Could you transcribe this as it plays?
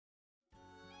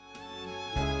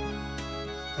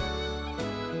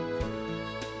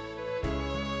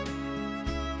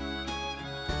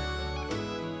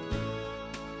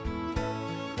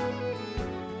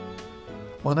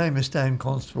My name is Stan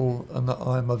Constable and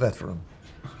I'm a veteran.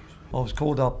 I was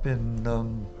called up in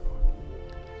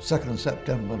 2nd of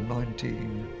September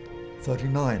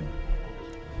 1939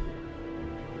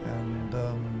 and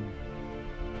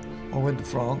I went to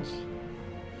France,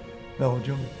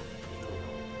 Belgium,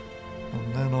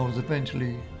 and then I was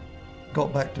eventually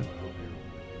got back to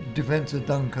defence of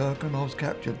Dunkirk and I was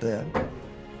captured there.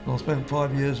 And I spent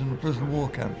 5 years in a prison war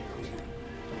camp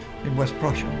in West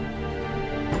Prussia.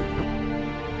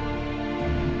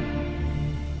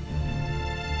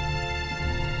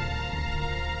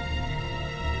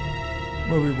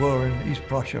 Where we were in East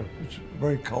Prussia, it was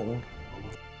very cold.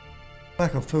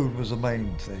 Lack of food was the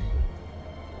main thing.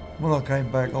 When I came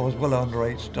back, I was well under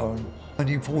 8 stone.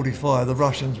 1945, the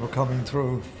Russians were coming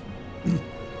through,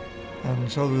 and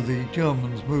so the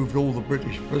Germans moved all the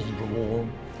British prisoners of war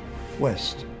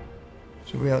west.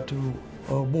 So we had to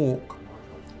walk.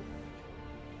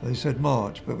 They said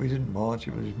march, but we didn't march.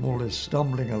 It was more or less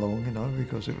stumbling along, you know,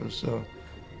 because it was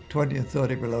 20 and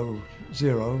 30 below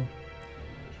zero.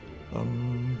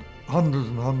 Hundreds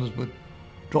and hundreds were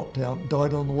dropped out and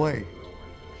died on the way.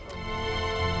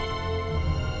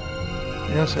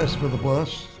 The SS were the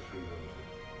worst.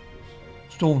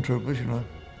 Stormtroopers, you know.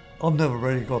 I've never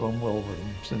really got on well with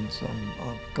them since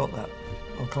I've got that.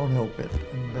 I can't help it.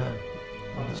 And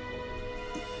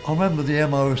I remember the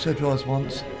MO said to us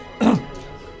once,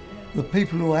 the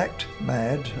people who act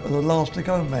mad are the last to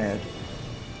go mad.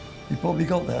 You probably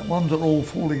got that. Ones that are all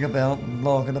falling about and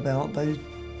larking about, they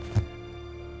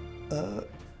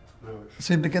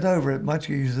seemed to get over it much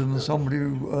easier than somebody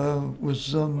who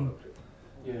was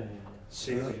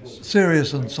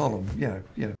serious and solemn. Yeah.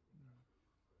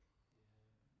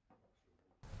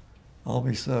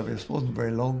 Army service wasn't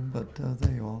very long, but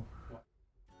there you are.